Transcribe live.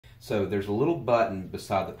So there's a little button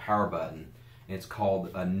beside the power button, and it's called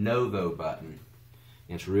a Lenovo button.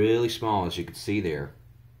 And it's really small, as you can see there.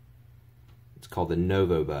 It's called the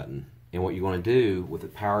Lenovo button. And what you want to do with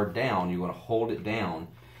it powered down, you want to hold it down,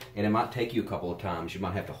 and it might take you a couple of times. You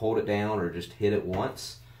might have to hold it down or just hit it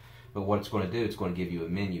once. But what it's going to do, it's going to give you a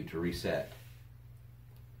menu to reset.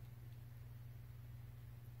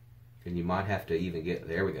 And you might have to even get,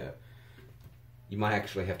 there we go. You might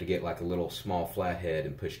actually have to get like a little small flathead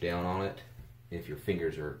and push down on it if your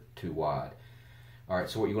fingers are too wide. Alright,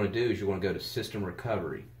 so what you're going to do is you're going to go to System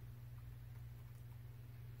Recovery.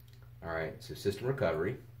 Alright, so System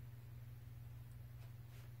Recovery.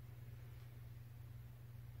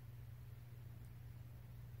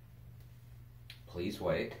 Please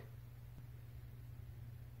wait.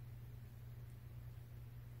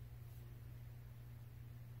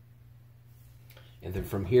 And then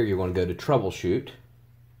from here you're going to go to Troubleshoot.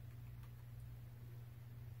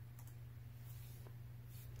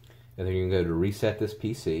 And then you can go to reset this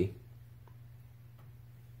PC.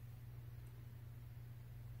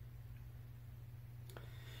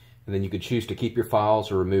 And then you could choose to keep your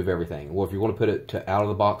files or remove everything. Well, if you want to put it to out of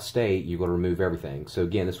the box state, you're going to remove everything. So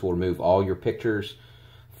again, this will remove all your pictures,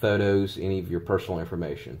 photos, any of your personal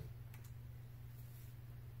information.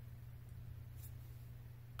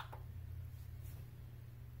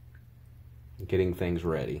 Getting things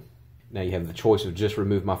ready. Now you have the choice of just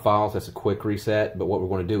remove my files. That's a quick reset, but what we're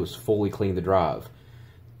going to do is fully clean the drive.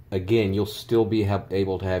 Again, you'll still be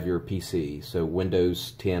able to have your PC, so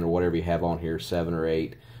Windows 10 or whatever you have on here, 7 or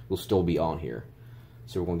 8, will still be on here.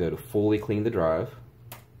 So we're going to go to fully clean the drive.